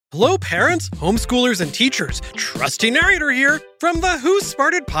Hello, parents, homeschoolers, and teachers. Trusty narrator here from the Who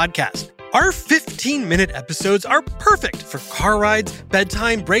Smarted podcast. Our 15-minute episodes are perfect for car rides,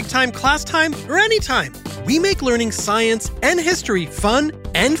 bedtime, break time, class time, or anytime. We make learning science and history fun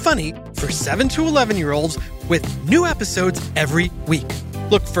and funny for 7 to 11-year-olds with new episodes every week.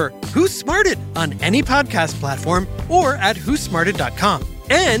 Look for Who Smarted on any podcast platform or at whosmarted.com.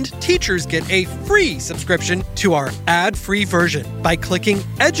 And teachers get a free subscription to our ad-free version by clicking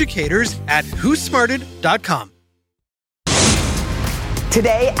educators at whosmarted.com.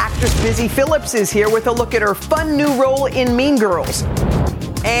 Today, actress Busy Phillips is here with a look at her fun new role in Mean Girls.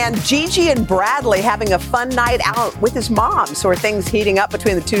 And Gigi and Bradley having a fun night out with his mom. So are things heating up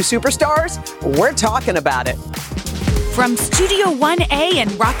between the two superstars? We're talking about it. From Studio 1A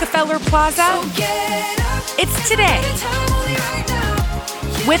in Rockefeller Plaza, it's Today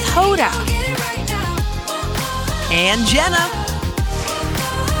with Hoda and Jenna.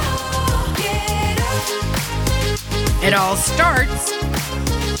 It all starts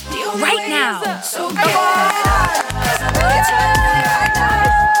right now.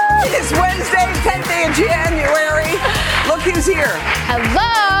 It's Wednesday, 10th day of January. Look who's here. Hello.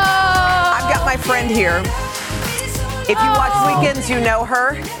 I've got my friend here. If you watch Weekends, you know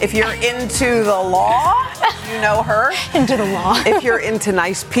her. If you're into the law, you know her. Into the law. If you're into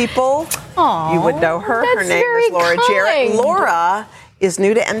nice people, you would know her. Her That's name very is Laura Jarrett. kind. Laura is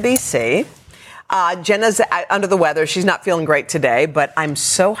new to NBC. Jenna's under the weather. She's not feeling great today, but I'm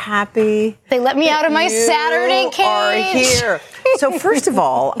so happy. They let me out of my Saturday cage. You are here. So first of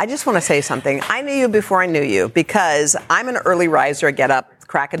all, I just want to say something. I knew you before I knew you because I'm an early riser. I get up,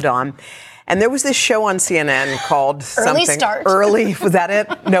 crack of dawn. And there was this show on CNN called Early something. Start. Early, was that it?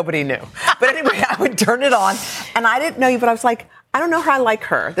 Nobody knew. But anyway, I would turn it on, and I didn't know you, but I was like, I don't know how I like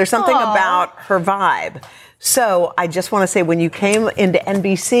her. There's something about her vibe. So I just want to say, when you came into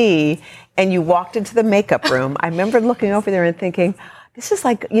NBC and you walked into the makeup room, I remember looking over there and thinking, this is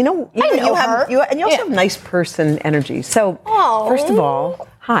like, you know I know her. and you also have nice person energy. So first of all,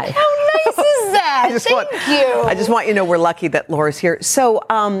 hi. How nice is that? Thank you. I just want you to know we're lucky that Laura's here. So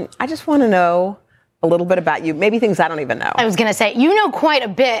I just want to know a little bit about you, maybe things I don't even know. I was going to say, you know quite a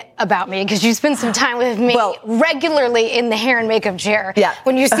bit about me because you spend some time with me regularly in the hair and makeup chair. Yeah.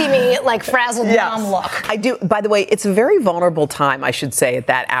 When you see me like frazzled mom look. I do. By the way, it's a very vulnerable time, I should say, at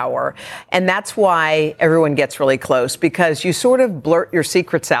that hour. And that's why everyone gets really close, because you sort of blurt your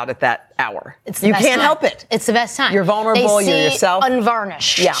secrets out at that hour. You can't help it. It's the best time. You're vulnerable, they see you're yourself.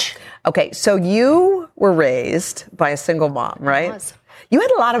 Unvarnished. Yeah. Okay, so you were raised by a single mom, right? I was. You had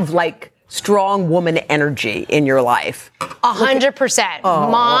a lot of strong woman energy in your life. 100%.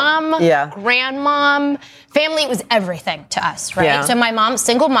 Mom, grandmom, family was everything to us, right? Yeah. So my mom,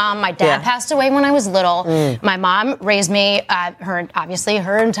 single mom, my dad passed away when I was little. My mom raised me, her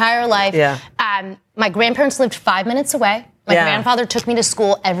entire life. Yeah. My grandparents lived 5 minutes away. My grandfather took me to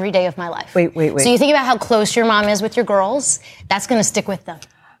school every day of my life. Wait. So you think about how close your mom is with your girls, that's going to stick with them.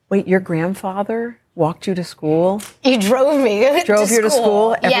 Wait, your grandfather walked you to school? He drove me to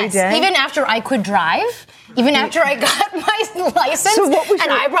school every day? Even after I could drive, even after I got my license, So what was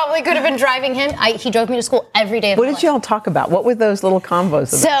I probably could have been driving him, he drove me to school every day of my life. What did y'all talk about? What were those little convos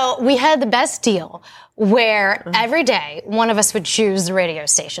about? So we had the best deal where every day one of us would choose the radio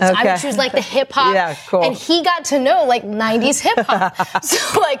station. So I would choose the hip hop. Yeah, cool. And he got to know 90s hip hop.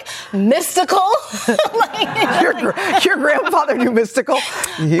 So Mystical. Your grandfather knew Mystical.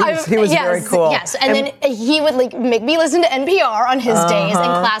 He was very cool. Yes, and then he would make me listen to NPR on his days and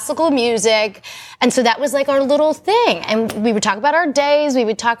classical music. And so that was our little thing. And we would talk about our days. We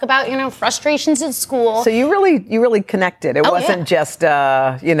would talk about, frustrations at school. So you really connected. It wasn't just,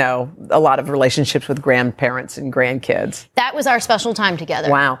 a lot of relationships with grandparents and grandkids. That was our special time together.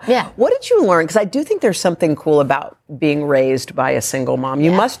 Wow. Yeah. What did you learn? Because I do think there's something cool about being raised by a single mom.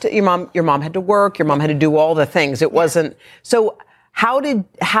 Your mom had to work. Your mom had to do all the things. It wasn't, so how did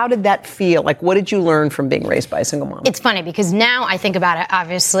that feel? What did you learn from being raised by a single mom? It's funny because now I think about it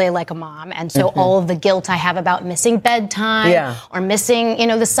obviously like a mom, and so all of the guilt I have about missing bedtime or missing,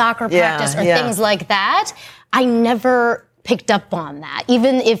 the soccer practice or things like that, I never picked up on that.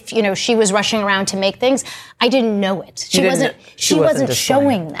 Even if, she was rushing around to make things, I didn't know it. She wasn't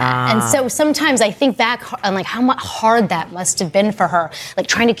showing that. And so sometimes I think back on how hard that must have been for her,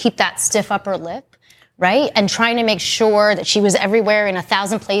 trying to keep that stiff upper lip. Right? And trying to make sure that she was everywhere in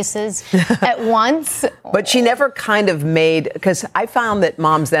 1,000 places at once. But she never kind of made, because I found that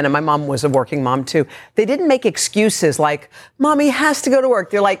moms then, and my mom was a working mom too, they didn't make excuses like, Mommy has to go to work.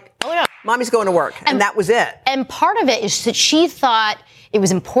 They're like, Mommy's going to work, and that was it. And part of it is that she thought it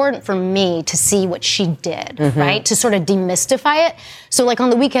was important for me to see what she did, right? To sort of demystify it. So like on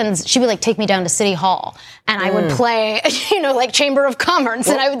the weekends, she would like take me down to City Hall and I would play, like Chamber of Commerce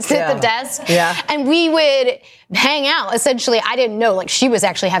and I would sit at the desk and we would hang out. Essentially, I didn't know, like she was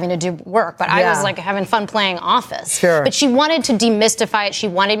actually having to do work, but I was like having fun playing Office. Sure. But she wanted to demystify it. She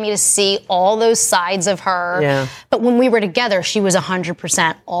wanted me to see all those sides of her. Yeah. But when we were together, she was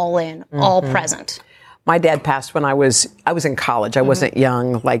 100% all in, all present. My dad passed when I was in college. I wasn't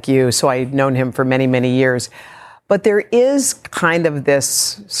young like you, so I'd known him for many, many years. But there is kind of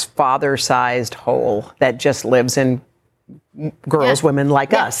this father-sized hole that just lives in girls, women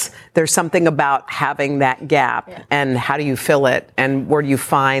like us. There's something about having that gap, and how do you fill it, and where do you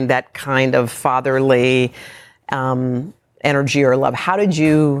find that kind of fatherly energy or love? How did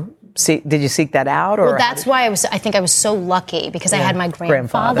you did you seek that out? Or well, that's why I think I was so lucky because I had my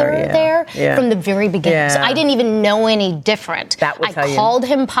grandfather there from the very beginning. So I didn't even know any different. I called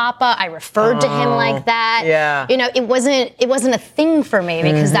him Papa. I referred to him like that. Yeah. It wasn't a thing for me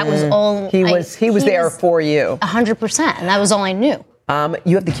because that was all he was there for you. 100%, and that was all I knew.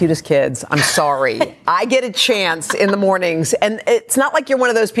 You have the cutest kids. I'm sorry. I get a chance in the mornings, and it's not like you're one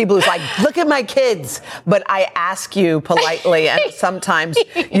of those people who's like, look at my kids. But I ask you politely, and sometimes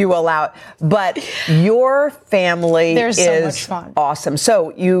you allow it. But your family is so much fun. Awesome.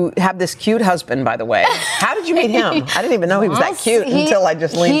 So you have this cute husband, by the way. How did you meet him? I didn't even know he was that cute until I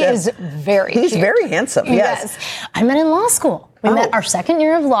just leaned in. He is very cute. He's very handsome, yes. I met in law school. We met our second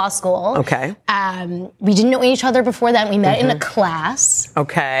year of law school. Okay. We didn't know each other before that. We met in a class.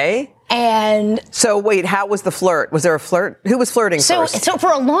 Okay. And so wait, how was the flirt? Was there a flirt? Who was flirting first? So for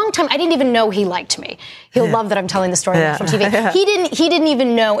a long time, I didn't even know he liked me. He'll love that I'm telling the story on national TV. He didn't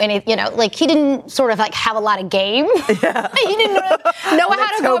even know any, he didn't sort of like have a lot of game. He didn't know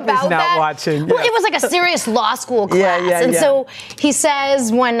how to go about that. Watching. Well, it was like a serious law school class. And so he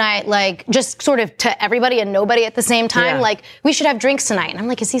says one night, like just sort of to everybody and nobody at the same time, like we should have drinks tonight. And I'm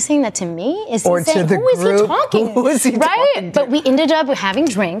like, is he saying that to me? Is he saying, who is he talking? Who is he talking to? But we ended up having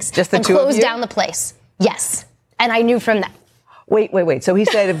drinks. Just the and closed down the place. Yes. And I knew from that. Wait. So he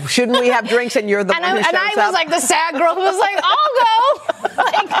said, shouldn't we have drinks? And you're the one who shows up? And I was like the sad girl who was like, I'll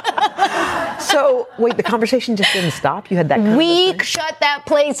go. So, wait, the conversation just didn't stop? You had that conversation? We shut that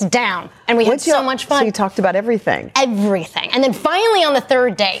place down. And we had so much fun. So you talked about everything? Everything. And then finally on the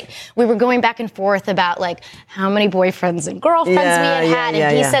third date, we were going back and forth about like how many boyfriends and girlfriends we had.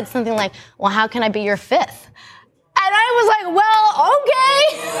 And he said something like, well, how can I be your fifth? And I was like, well,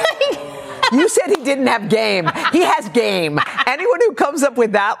 okay. You said he didn't have game. He has game. Anyone who comes up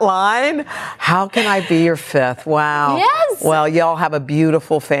with that line, how can I be your fifth? Wow. Yes. Well, y'all have a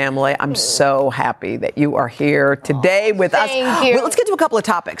beautiful family. I'm so happy that you are here today with us. Thank you. Well, let's get to a couple of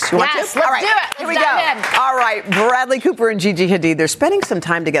topics. You want to? Let's do it. Here we go. All right. Bradley Cooper and Gigi Hadid, they're spending some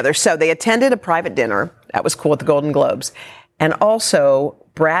time together. So they attended a private dinner. That was cool at the Golden Globes. And also,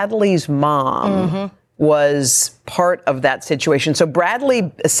 Bradley's mom was part of that situation. So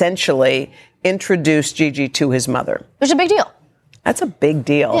Bradley essentially introduced Gigi to his mother. It was a big deal. That's a big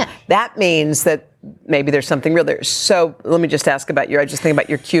deal. Yeah. That means that maybe there's something real there. So let me just ask about I just think about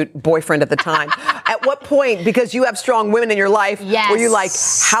your cute boyfriend at the time. At what point, because you have strong women in your life, were you like,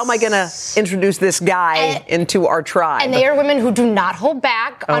 how am I going to introduce this guy into our tribe? And they are women who do not hold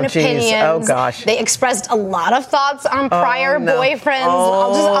back on opinions. Oh, gosh. They expressed a lot of thoughts on prior boyfriends.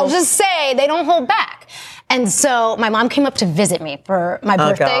 I'll just say they don't hold back. And so my mom came up to visit me for my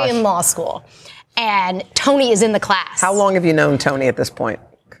birthday in law school. And Tony is in the class. How long have you known Tony at this point?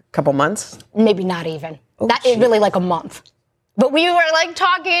 A couple months? Maybe not even. Really like a month. But we were like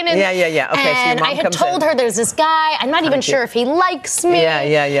talking and Okay, and so your mom I had told her there's this guy. I'm not even sure if he likes me.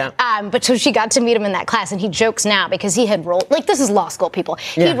 But so she got to meet him in that class, and he jokes now because he had rolled this is law school people.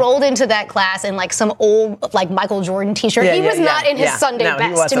 He rolled into that class in like some old like Michael Jordan t-shirt. He was not in his Sunday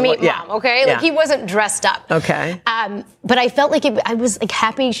best to meet mom. Okay, like he wasn't dressed up. Okay. But I felt like I was like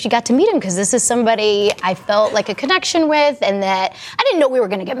happy she got to meet him because this is somebody I felt like a connection with, and that I didn't know we were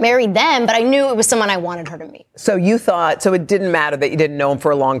going to get married then, but I knew it was someone I wanted her to meet. So you thought it didn't matter that you didn't know him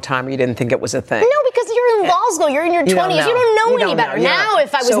for a long time, or you didn't think it was a thing? No, because you're in law school, you're in your 20s, you don't know any better. Now,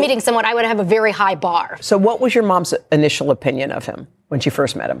 if I was meeting someone, I would have a very high bar. So what was your mom's initial opinion of him? when she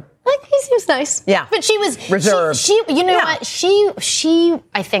first met him? Like, he seems nice. Yeah. But she was reserved. She you know what? She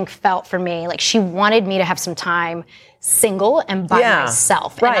I think felt for me like she wanted me to have some time single and by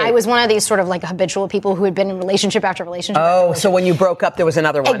myself. Right. And I was one of these sort of like habitual people who had been in relationship after relationship. Oh, so when you broke up, there was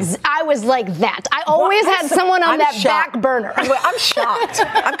another one. I was like that. I always had someone on that shocked. back burner. I'm shocked.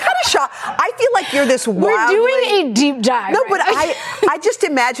 I'm kind of shocked. I feel like you're this wildly... We're doing a deep dive. No, but I just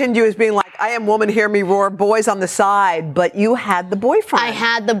imagined you as being like, I am woman, hear me roar, boys on the side, but you had the boyfriend. I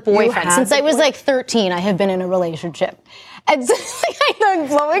had the boyfriend. Since I was like 13, I have been in a relationship. And so I'm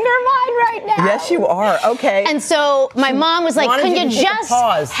blowing her mind right now. Yes, you are. Okay. And so my mom was like, can you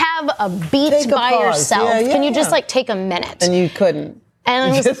just have a beat by yourself? Yeah, yeah. Can you just like take a minute? And you couldn't.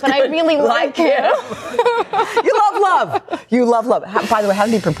 And I was like, but I really like him. You love love. You love love. By the way, how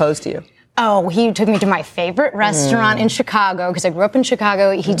did he propose to you? Oh, he took me to my favorite restaurant in Chicago because I grew up in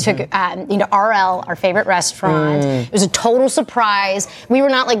Chicago. He took RL, our favorite restaurant. It was a total surprise. We were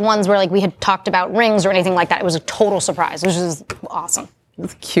not like ones where like we had talked about rings or anything like that. It was a total surprise, which is awesome.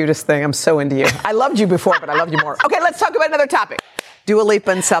 That's the cutest thing. I'm so into you. I loved you before, but I love you more. Okay, let's talk about another topic. Dua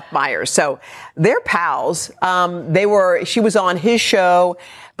Lipa and Seth Meyers. So they're pals. She was on his show,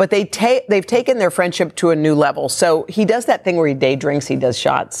 but they've taken their friendship to a new level. So he does that thing where he day drinks, he does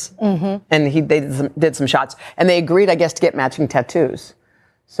shots. Mm-hmm. And they did some shots. And they agreed, I guess, to get matching tattoos.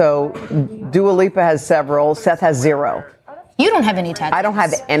 So Dua Lipa has several. Seth has 0. You don't have any tattoos. I don't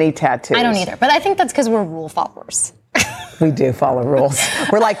have any tattoos. I don't either. But I think that's because we're rule followers. We do follow rules.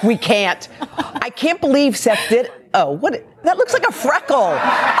 We're like, we can't. I can't believe Seth did. Oh, what? That looks like a freckle.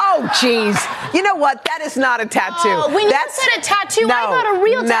 Oh, jeez. You know what? That is not a tattoo. Oh, when you said a tattoo, I thought a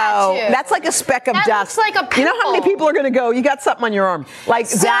real tattoo. No, that's like a speck of dust. That looks like a pimple. You know how many people are going to go, you got something on your arm? Like,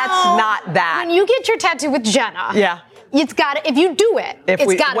 that's not that. When you get your tattoo with Jenna, it's got to, if you do it,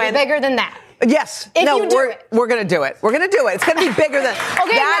 it's got to be bigger than that. Yes. We're going to do it. We're going to do it. It's going to be bigger than...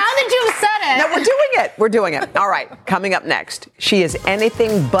 Okay, now that you've said it. No, we're doing it. All right, coming up next. She is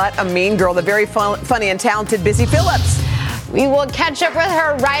anything but a mean girl, the very funny and talented Busy Phillips. We will catch up with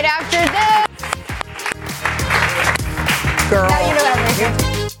her right after this. Girl. Now you know everything.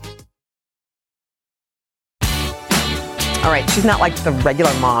 All right, she's not like the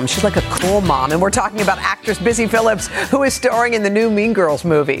regular mom. She's like a cool mom. And we're talking about actress Busy Phillips, who is starring in the new Mean Girls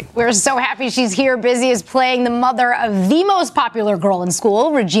movie. We're so happy she's here. Busy is playing the mother of the most popular girl in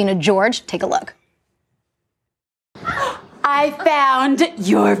school, Regina George. Take a look. I found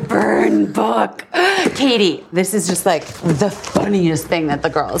your burn book. Katie, this is just like the funniest thing that the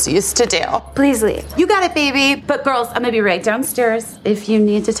girls used to do. Please leave. You got it, baby. But girls, I'm gonna be right downstairs if you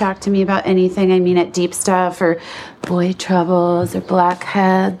need to talk to me about anything. I mean, at deep stuff or boy troubles or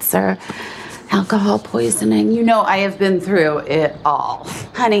blackheads or alcohol poisoning. You know I have been through it all.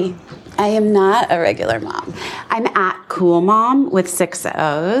 Honey, I am not a regular mom. I'm at Cool Mom with 6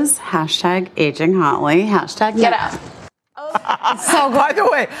 O's. Hashtag aging hotly. Hashtag get out. So good. By the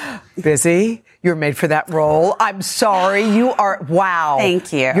way, Busy, you're made for that role. I'm sorry. You are, wow.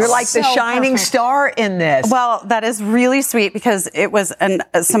 Thank you. You're like the shining star in this. Well, that is really sweet because it was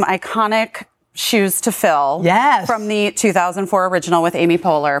some iconic shoes to fill. Yes. From the 2004 original with Amy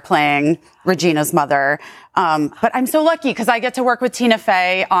Poehler playing Regina's mother. But I'm so lucky because I get to work with Tina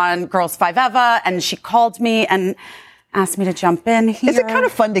Fey on Girls 5 Eva, and she called me and asked me to jump in here. Is it kind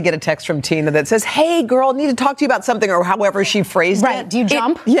of fun to get a text from Tina that says, hey, girl, need to talk to you about something, or however she phrased it? Do you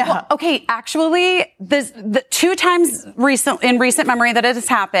jump? Yeah. Well, okay, actually, the 2 times in recent memory that it has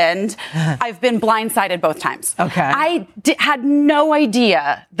happened, I've been blindsided both times. Okay. I had no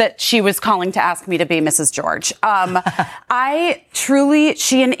idea that she was calling to ask me to be Mrs. George.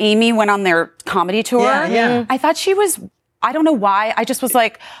 She and Amy went on their comedy tour. Yeah. I thought she was... I don't know why. I just was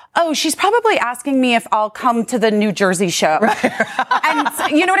like, oh, she's probably asking me if I'll come to the New Jersey show. Right. And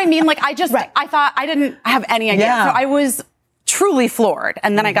you know what I mean? Like, I thought I didn't have any idea. Yeah. So I was truly floored.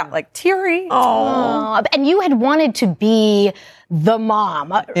 And then I got like teary. Oh. And you had wanted to be the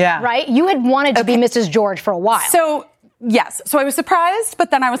mom, right? You had wanted to be Mrs. George for a while. So, yes. So I was surprised,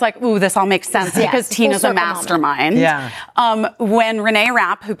 but then I was like, ooh, this all makes sense because Tina's a mastermind. Yeah. When Renee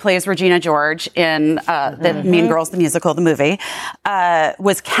Rapp, who plays Regina George in the Mean Girls, the musical, the movie,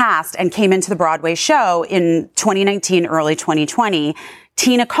 was cast and came into the Broadway show in 2019, early 2020,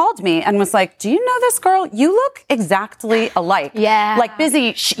 Tina called me and was like, do you know this girl? You look exactly alike. Yeah. Like,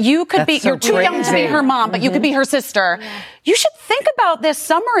 Busy, you're too young to be her mom, but you could be her sister. Yeah. You should think about this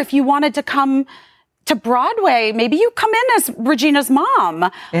summer if you wanted to come to Broadway. Maybe you come in as Regina's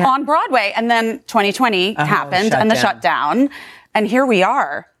mom on Broadway. And then 2020 happened and the shutdown. And here we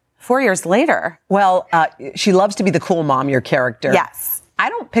are 4 years later. Well, she loves to be the cool mom, your character. Yes. I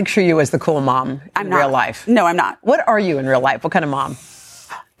don't picture you as the cool mom in real life. No, I'm not. What are you in real life? What kind of mom?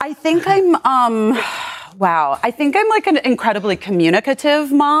 I think I'm, I think I'm like an incredibly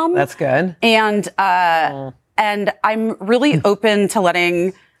communicative mom. That's good. And I'm really open to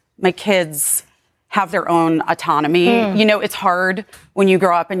letting my kids have their own autonomy. You know, it's hard when you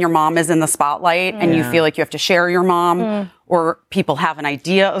grow up and your mom is in the spotlight and you feel like you have to share your mom or people have an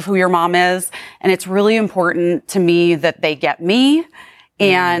idea of who your mom is. And it's really important to me that they get me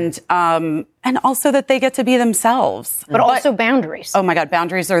and also that they get to be themselves. But also boundaries. Oh my God,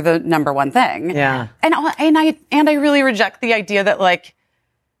 boundaries are the number one thing. Yeah. And I really reject the idea that like,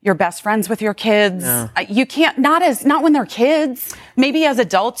 you're best friends with your kids. Yeah. You can't, not when they're kids. Maybe as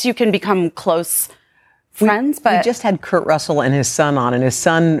adults you can become close friends, but we just had Kurt Russell and his son on, and his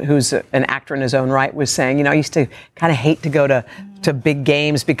son, who's an actor in his own right, was saying, you know, I used to kind of hate to go to big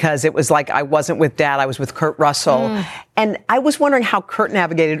games because it was like I wasn't with Dad, I was with Kurt Russell. And I was wondering how Kurt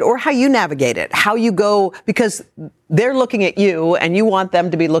navigated, or how you navigate it, how you go, because they're looking at you and you want them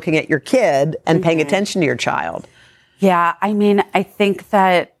to be looking at your kid and paying attention to your child. Yeah, I mean, I think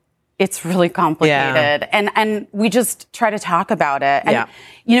that it's really complicated, and we just try to talk about it. And,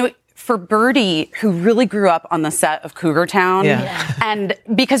 you know, for Birdie, who really grew up on the set of Cougar Town, and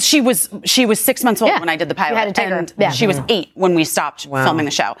because she was 6 months old when I did the pilot, you had to take her. She was 8 when we stopped filming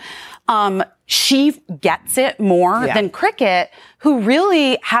the show. She gets it more than Cricket, who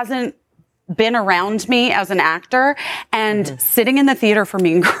really hasn't been around me as an actor, and sitting in the theater for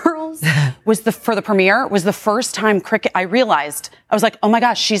Mean Girls for the premiere was the first time Cricket, I realized, I was like, oh my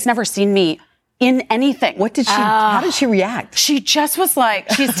gosh, she's never seen me in anything. What did she, how did she react? She just was like,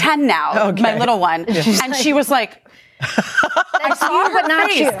 she's 10 now, my little one. And she was like, I saw her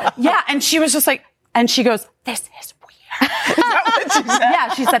not you. Yeah. And she was just like, and she goes, this is weird. Is that what she said?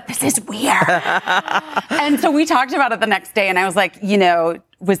 Yeah. She said, this is weird. And so we talked about it the next day, and I was like, you know,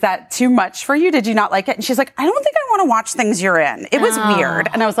 was that too much for you? Did you not like it? And she's like, I don't think I want to watch things you're in. It was weird.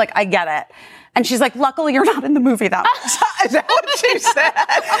 And I was like, I get it. And she's like, luckily you're not in the movie that much. Is that what she said?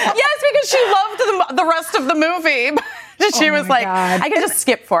 Yes, because she loved the rest of the movie. She was like, I can just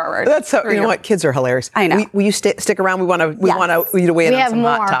skip forward. That's so, you know what? Kids are hilarious. I know. Will you stick around? We want to you to weigh in on some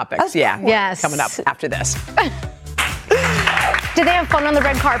hot topics. Yes. Coming up after this. Did they have fun on the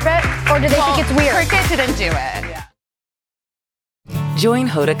red carpet, or did they think it's weird? Cricket didn't do it. Join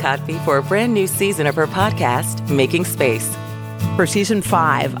Hoda Kotb for a brand new season of her podcast, Making Space. For season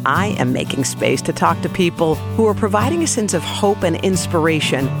 5, I am making space to talk to people who are providing a sense of hope and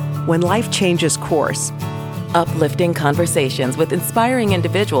inspiration when life changes course. Uplifting conversations with inspiring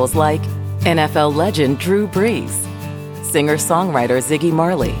individuals like NFL legend Drew Brees, singer-songwriter Ziggy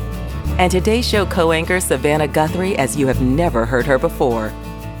Marley, and Today Show co-anchor Savannah Guthrie as you have never heard her before.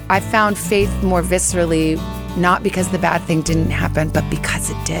 I found faith more viscerally, not because the bad thing didn't happen, but because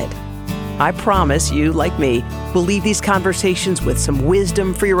it did. I promise you, like me, will leave these conversations with some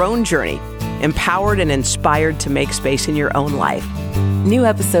wisdom for your own journey, empowered and inspired to make space in your own life. New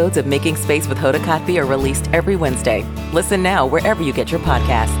episodes of Making Space with Hoda Kotb are released every Wednesday. Listen now wherever you get your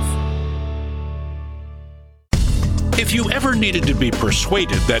podcasts. If you ever needed to be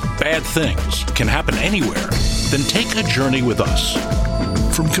persuaded that bad things can happen anywhere, then take a journey with us.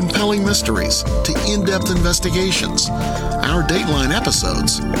 From compelling mysteries to in-depth investigations, our Dateline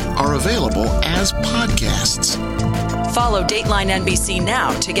episodes are available as podcasts. Follow Dateline NBC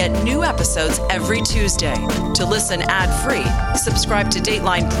now to get new episodes every Tuesday. To listen ad-free, subscribe to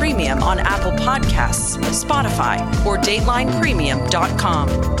Dateline Premium on Apple Podcasts, Spotify, or DatelinePremium.com.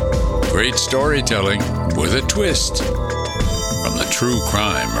 Great storytelling with a twist from the True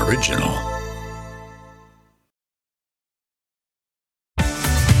Crime Original.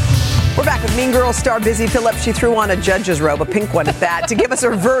 We're back with Mean Girls star Busy Phillips. She threw on a judge's robe, a pink one at that, to give us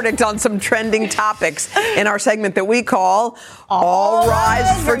her verdict on some trending topics in our segment that we call All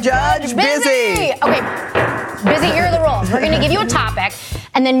Rise for Judge Busy. Okay, Busy, here are the rules. We're going to give you a topic,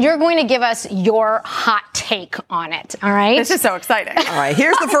 and then you're going to give us your hot take on it, all right? This is so exciting. All right,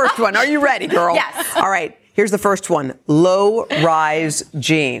 here's the first one. Are you ready, girl? Yes. All right. Here's the first one. Low-rise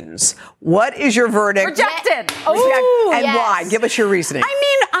jeans. What is your verdict? Rejected. Oh, and why? Give us your reasoning. I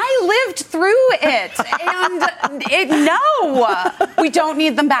mean, I lived through it, and no, we don't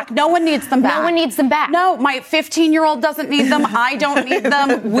need them back. No one needs them back. No one needs them back. No, my 15-year-old doesn't need them. I don't need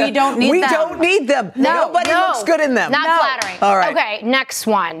them. We don't need them. We don't need them. Nobody looks good in them. Not flattering. All right. Okay, next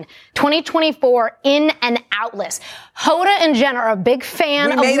one. 2024 in and out list. Hoda and Jen are a big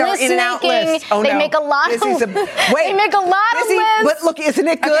fan of list making. They make a lot of lists. They make a lot of lists. But look, isn't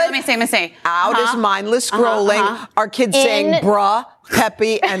it good? Okay, let me say. Out is mindless scrolling. Our kids saying bruh,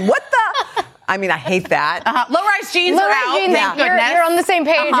 peppy, and what the? I mean, I hate that. Low-rise jeans are out. Jeans, Thank goodness. You're on the same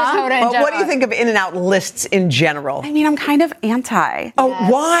page as Hoda and But what do you think of In-N-Out lists in general? I mean, I'm kind of anti. Oh,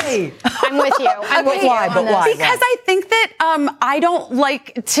 why? I'm with you. I'm with you. Why? But why? Because I think that I don't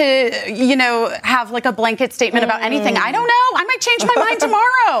like to, have like a blanket statement about anything. I don't know. I might change my mind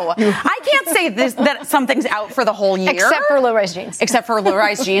tomorrow. I can't say that something's out for the whole year. Except for low-rise jeans. Except for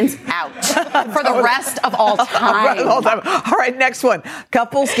low-rise jeans, out. For the rest of all time. All right, next one.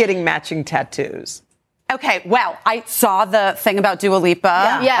 Couples getting matching tattoos. Okay, well, I saw the thing about Dua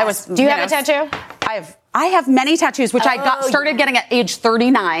Lipa. Yeah. Yes. Do you have a tattoo? I have many tattoos, which I started getting at age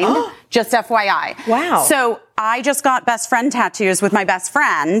 39, just FYI. Wow. So I just got best friend tattoos with my best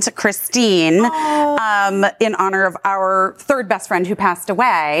friend, Christine, in honor of our third best friend who passed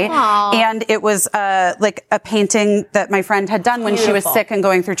away. Aww. And it was like a painting that my friend had done when she was sick and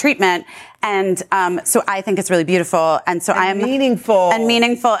going through treatment. And so I think it's really beautiful. And so I am meaningful. And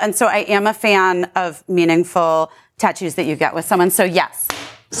meaningful. And so I am a fan of meaningful tattoos that you get with someone. So yes.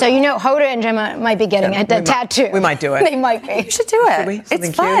 So Hoda and Gemma might be getting a tattoo. We might do it. They might be. You should do it.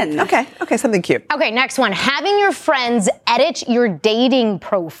 It's fun. Okay, something cute. Okay, next one. Having your friends edit your dating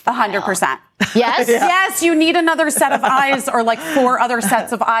profile. 100%. Yes? Yes, you need another set of eyes or like 4 other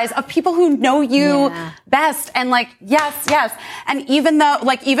sets of eyes of people who know you best. And like, yes. And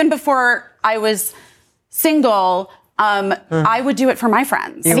even before I was single, I would do it for my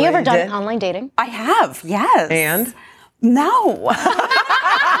friends. Have you ever done online dating? I have, yes. And? No.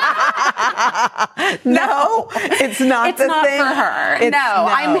 No, it's not it's the not thing. for her. No,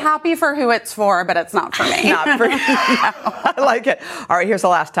 I'm happy for who it's for, but it's not for me. Not for you. I like it. All right, here's the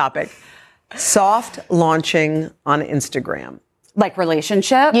last topic. Soft launching on Instagram. Like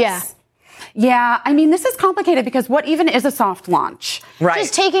relationships? Yeah. Yeah, I mean, this is complicated because what even is a soft launch? Right.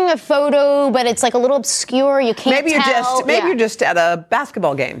 Just taking a photo, but it's like a little obscure. You can't tell. Maybe you're just at a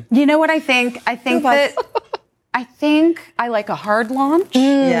basketball game. You know what I think? I think I like a hard launch.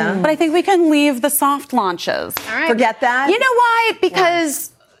 Yeah. But I think we can leave the soft launches. All right. Forget that. You know why?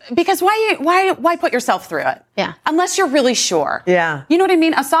 Because why put yourself through it? Yeah. Unless you're really sure. Yeah. You know what I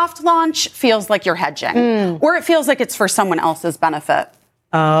mean? A soft launch feels like you're hedging. Or it feels like it's for someone else's benefit.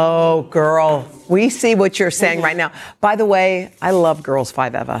 Oh, girl. We see what you're saying right now. By the way, I love Girls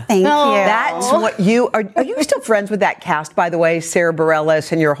 5 Eva. Thank you. That's what are you still friends with that cast, by the way, Sarah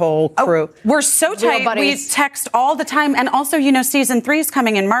Bareilles and your whole crew? We're so tight. We text all the time. And also, season 3 is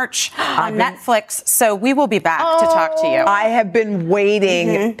coming in March on Netflix. So we will be back to talk to you. I have been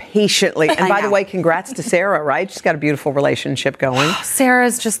waiting patiently. And by the way, congrats to Sarah, right? She's got a beautiful relationship going.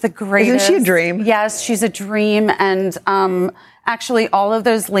 Sarah's just the greatest. Isn't she a dream? Yes, she's a dream. And, actually, all of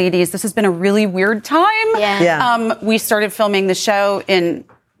those ladies, this has been a really weird time. Yeah. We started filming the show in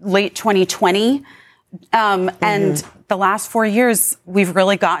late 2020. And the last 4 years, we've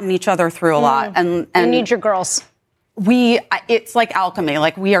really gotten each other through a lot. And you need your girls. It's like alchemy.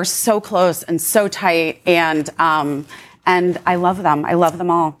 Like, we are so close and so tight. And I love them. I love them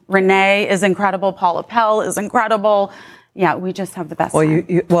all. Renee is incredible. Paula Pell is incredible. Yeah, we just have the best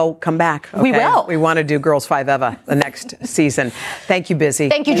time. Well, come back. Okay? We will. We want to do Girls 5 Eva the next season. Thank you, Busy.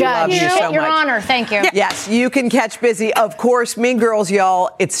 Thank you, We Judge. love you so Your much. honor. Thank you. Yes, you can catch Busy. Of course, Mean Girls,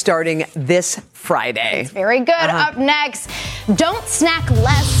 y'all. It's starting this Friday. Very good. Up next, don't snack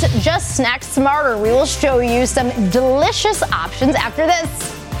less, just snack smarter. We will show you some delicious options after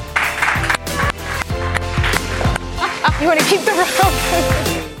this. You want to keep the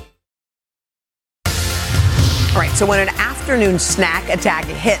rope? All right, so when an afternoon snack attack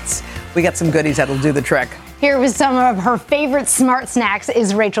hits, we got some goodies that'll do the trick. Here with some of her favorite smart snacks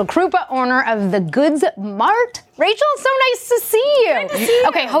is Rachel Krupa, owner of the Goods Mart. Rachel, so nice to see you. Good to see you.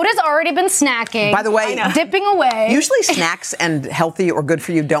 Okay, Hoda's already been snacking. By the way, dipping away. Usually snacks and healthy or good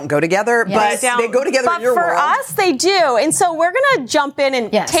for you don't go together, but they go together in your world. But for us, they do. And so we're going to jump in and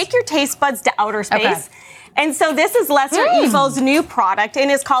take your taste buds to outer space. Okay. And so this is Lesser Evil's new product, and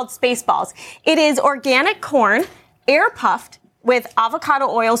it's called Spaceballs. It is organic corn, air puffed with avocado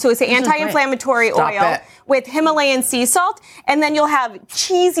oil, so it's an anti-inflammatory oil with Himalayan sea salt, and then you'll have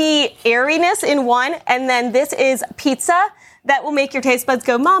cheesy airiness in one, and then this is pizza that will make your taste buds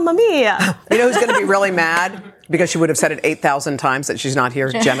go, Mamma Mia. You know who's going to be really mad? Because she would have said it 8,000 times that she's not here,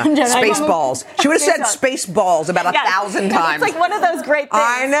 Jenna. Spaceballs. She would have said Spaceballs about 1,000 times. It's like one of those great things.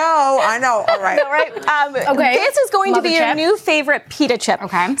 I know. All right. Okay. This is going to be your new favorite pita chip.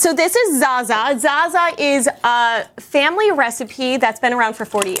 Okay. So this is Zaza. Zaza is a family recipe that's been around for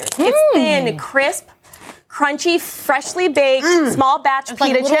 40 years. It's thin, crisp, crunchy, freshly baked, small batch It's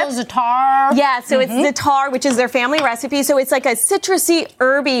pita like little chips. za'atar. Yeah, so it's za'atar, which is their family recipe. So it's like a citrusy,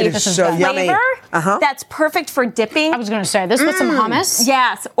 herby flavor that's perfect for dipping. I was going to say, this with some hummus.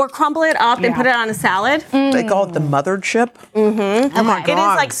 Yes, or crumble it up and put it on a salad. They call it the mother chip. Oh my God. It is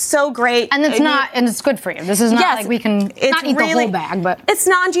like so great. And it's and it's good for you. This is not like we can not eat the whole bag, but it's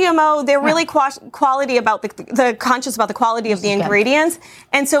non-GMO. They're really quality about the conscious about the quality of the ingredients,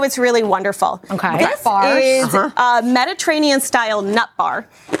 and so it's really wonderful. Okay. This is a Mediterranean-style nut bar.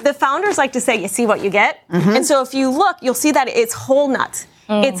 The founders like to say, "You see what you get," and so if you look, you'll see that it's whole nuts.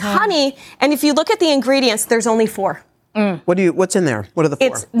 It's honey, and if you look at the ingredients, there's only 4. What's in there? What are the 4?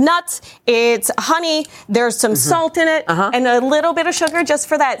 It's nuts, it's honey, there's some salt in it, and a little bit of sugar just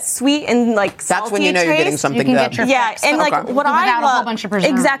for that sweet and like salty That's when you know you're getting something good. good. Yeah, and like what I love, a whole bunch of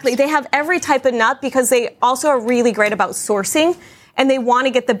preservatives. Exactly, they have every type of nut because they also are really great about sourcing, and they want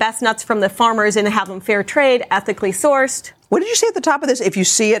to get the best nuts from the farmers and have them fair trade, ethically sourced. What did you say at the top of this? If you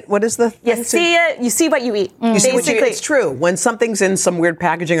see it, what is the thing? You see it, you see what you eat. You see what you eat. Basically. It's true. When something's in some weird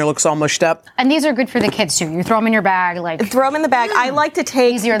packaging or looks all mushed up. And these are good for the kids too. You throw them in your bag, like throw them in the bag. I like to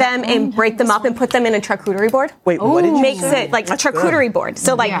take them and break them up and put them in a charcuterie board. Wait, what did you Makes say? it like a charcuterie board.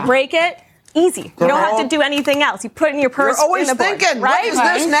 So like break it. Easy. You don't have to do anything else. You put it in your purse. You're always in the thinking, board, right?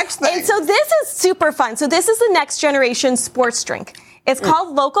 what is this next thing? And so this is super fun. So this is the next generation sports drink. It's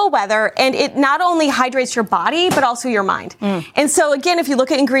called Local Weather, and it not only hydrates your body, but also your mind. And so, again, if you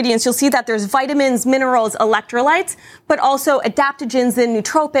look at ingredients, you'll see that there's vitamins, minerals, electrolytes, but also adaptogens and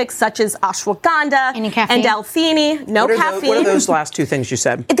nootropics such as ashwagandha and L-theanine. No caffeine. What are those last 2 things you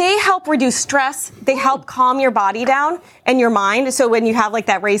said? They help reduce stress. They help calm your body down and your mind. So when you have like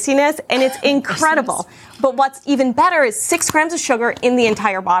that raciness, and it's incredible. But what's even better is 6 grams of sugar in the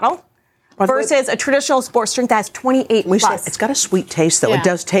entire bottle. Versus a traditional sports drink that has 28 plus. It's got a sweet taste, though. Yeah. It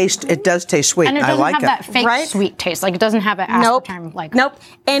does taste sweet. And it I doesn't like have that fake sweet taste. Like it doesn't have an aspartame. Nope.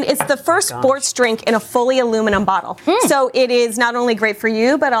 And it's the first sports drink in a fully aluminum bottle. So it is not only great for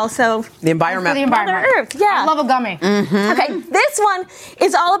you, but also the environment. For the environment. Mother Earth. Yeah. I love a gummy. Okay. This one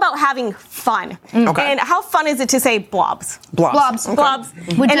is all about having fun. Okay. And how fun is it to say blobs? Blobs. Okay. Blobs.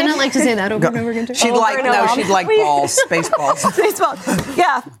 Would Jenna like to say that over and over again? She'd like balls, space balls. Baseball.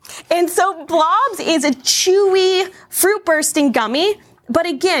 Yeah. And so blobs is a chewy, fruit-bursting gummy. But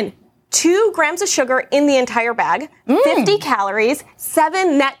again, 2 grams of sugar in the entire bag, 50 calories,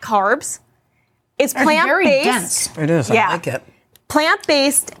 7 net carbs. It's plant-based. Very dense. It is. I like it.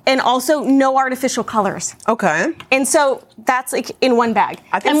 Plant-based and also no artificial colors. Okay. And so that's like in one bag.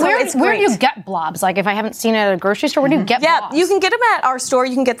 And where do you get blobs? Like if I haven't seen it at a grocery store, where do you get blobs? Yeah, you can get them at our store.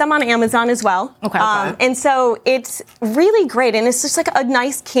 You can get them on Amazon as well. Okay. And so it's really great. And it's just like a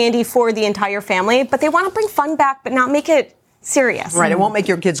nice candy for the entire family. But they want to bring fun back, but not make it serious. Right. It won't make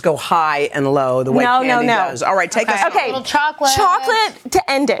your kids go high and low the way candy does. All right, take us. Okay. A little chocolate. Chocolate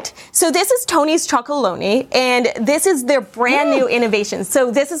to end it. So this is Tony's Chocolonely, and this is their brand new innovation.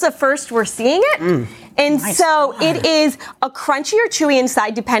 So this is the first we're seeing it. And so it is a crunchy or chewy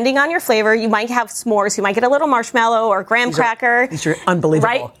inside, depending on your flavor. You might have s'mores. You might get a little marshmallow or graham cracker. These are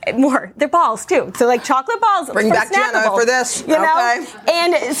unbelievable. Right? More. They're balls, too. So like chocolate balls. Bring back Jenna for this. You know?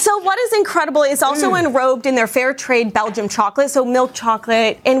 And so what is incredible is also enrobed in their fair trade Belgium chocolate, so milk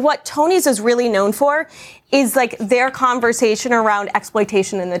chocolate. And what Tony's is really known for is like their conversation around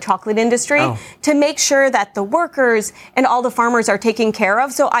exploitation in the chocolate industry to make sure that the workers and all the farmers are taken care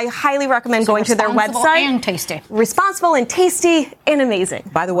of. So I highly recommend going to their website. And tasty. Responsible and tasty and amazing.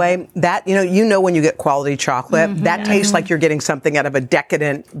 By the way, that you know when you get quality chocolate, that tastes like you're getting something out of a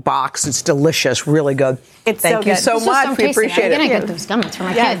decadent box. It's delicious, really good. Thank you so much. We appreciate it. I'm gonna get those gummies for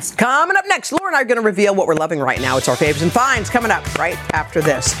my kids. Coming up next, Laura and I are going to reveal what we're loving right now. It's our faves and finds coming up right after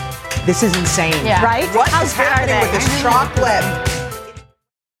this. This is insane. Yeah. Right? What is happening with this chocolate?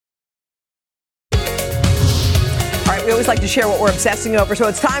 All right, we always like to share what we're obsessing over, so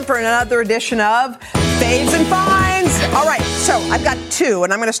it's time for another edition of Faves and Finds. All right, so I've got 2,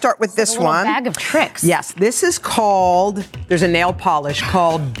 and I'm going to start with this one. Bag of tricks. Yes, this is called, there's a nail polish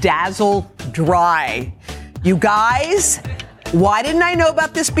called Dazzle Dry. You guys, why didn't I know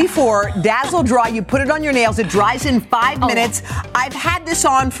about this before? Dazzle Dry, you put it on your nails, it dries in 5 minutes. I've had this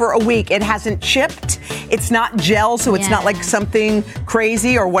on for a week. It hasn't chipped. It's not gel, so it's not like something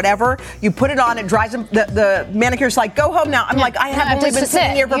crazy or whatever. You put it on, it dries. The manicure's like, go home now. I'm like, I have only been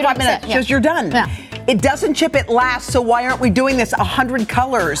sitting here for 5 minutes. Because you're done. Yeah. It doesn't chip, it lasts, so why aren't we doing this 100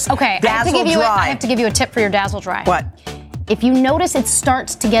 colors? Okay, I have to give you a tip for your Dazzle Dry. What? If you notice it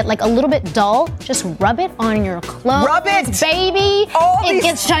starts to get like a little bit dull, just rub it on your clothes. Rub it! Baby! It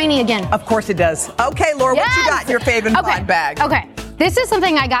gets shiny again. Of course it does. Okay, Laura, what you got in your favorite find bag? Okay. This is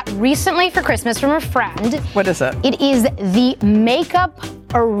something I got recently for Christmas from a friend. What is it? It is the makeup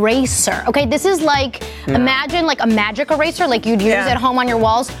eraser. Okay, this is like, imagine like a magic eraser like you'd use at home on your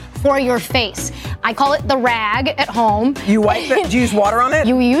walls for your face. I call it the rag at home. You wipe it? Do you use water on it?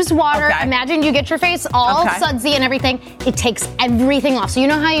 You use water. Okay. Imagine you get your face all sudsy and everything. It takes everything off. So you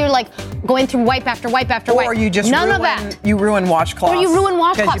know how you're like going through wipe after wipe after wipe? Or you just None of that. You ruin washcloths. Or you ruin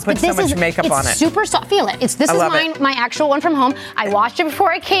washcloths. Because you put so much makeup on it. It's super soft. Feel it. This is my actual one from home. I washed it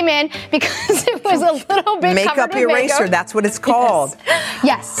before I came in because it was a little bit makeup covered with eraser. Makeup. That's what it's called.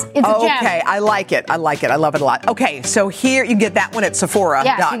 Yes. It's a gem. Okay, I like it. I love it a lot. Okay, so here you get that one at Sephora.com.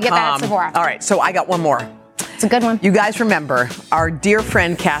 Yes, you get that at Sephora. All right, so I got one more. It's a good one. You guys remember our dear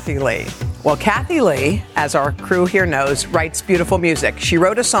friend Kathy Lee. Well, Kathy Lee, as our crew here knows, writes beautiful music. She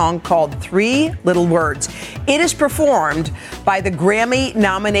wrote a song called 3 Little Words. It is performed by the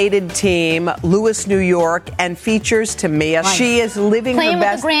Grammy-nominated team, Louis, New York, and features Tamia. Right. She is living playing her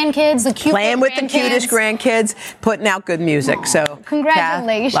best. Playing with the grandkids, the cute Playing with the cutest grandkids, putting out good music. Aww. So,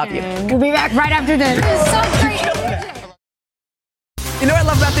 congratulations. Kath, love you. We'll be back right after this. It's so great. You know what I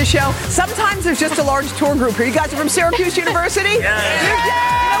love about this show? Sometimes there's just a large tour group here. You guys are from Syracuse University? You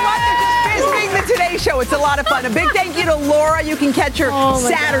know what? They're just visiting the Today Show. It's a lot of fun. A big thank you to Laura. You can catch her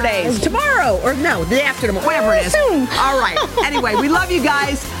Saturdays. Tomorrow. Or no, the day after tomorrow. Whatever it is. Soon. All right. Anyway, we love you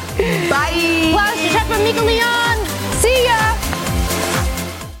guys. Bye. Check with Mika Leon. See ya.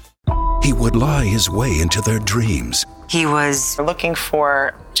 He would lie his way into their dreams. He was looking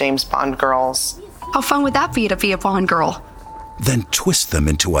for James Bond girls. How fun would that be to be a Bond girl? Then twist them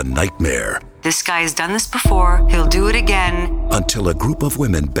into a nightmare. This guy's done this before. He'll do it again. Until a group of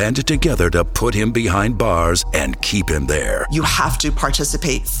women banded together to put him behind bars and keep him there. You have to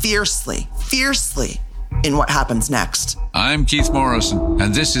participate fiercely in what happens next. I'm Keith Morrison,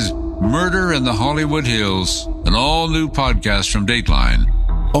 and this is Murder in the Hollywood Hills, an all-new podcast from Dateline.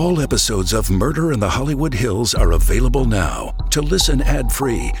 All episodes of Murder in the Hollywood Hills are available now. To listen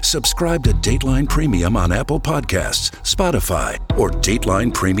ad-free, subscribe to Dateline Premium on Apple Podcasts, Spotify, or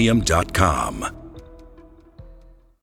DatelinePremium.com.